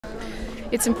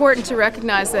It's important to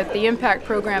recognize that the impact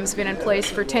program has been in place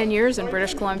for 10 years in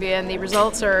British Columbia, and the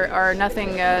results are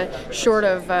nothing short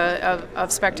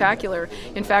of spectacular.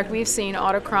 In fact, we've seen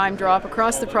auto crime drop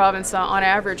across the province on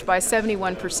average by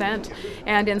 71%,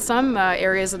 and in some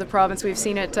areas of the province we've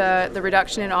seen it, the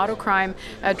reduction in auto crime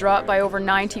drop by over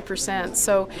 90%.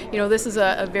 So, this is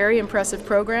a very impressive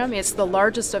program. It's the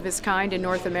largest of its kind in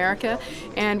North America,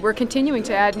 and we're continuing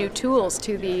to add new tools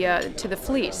to the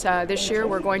fleet. This year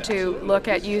we're going to look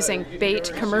at using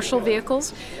bait commercial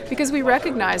vehicles, because we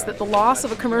recognize that the loss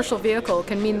of a commercial vehicle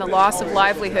can mean the loss of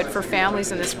livelihood for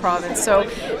families in this province. So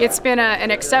it's been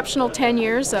an exceptional 10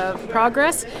 years of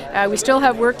progress. We still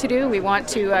have work to do. We want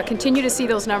to continue to see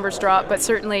those numbers drop, but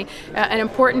certainly an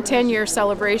important 10-year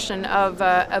celebration of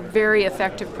a very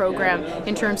effective program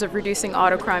in terms of reducing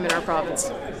auto crime in our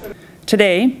province.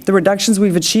 Today, the reductions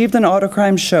we've achieved in auto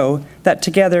crime show that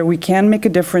together we can make a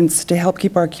difference to help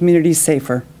keep our communities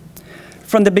safer.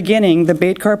 From the beginning, the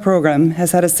bait car program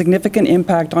has had a significant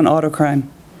impact on auto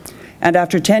crime. And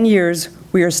after 10 years,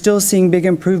 we are still seeing big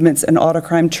improvements in auto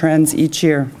crime trends each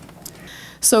year.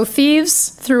 So thieves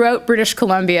throughout British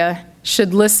Columbia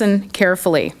should listen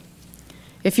carefully.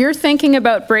 If you're thinking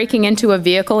about breaking into a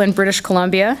vehicle in British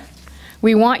Columbia,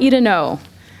 we want you to know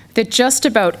that just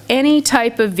about any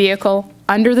type of vehicle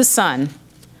under the sun,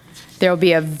 there will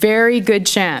be a very good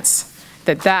chance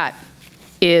that that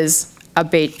is a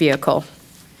bait vehicle.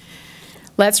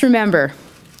 Let's remember,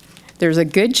 there's a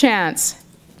good chance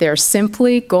they're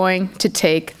simply going to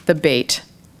take the bait,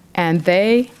 and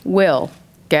they will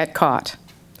get caught.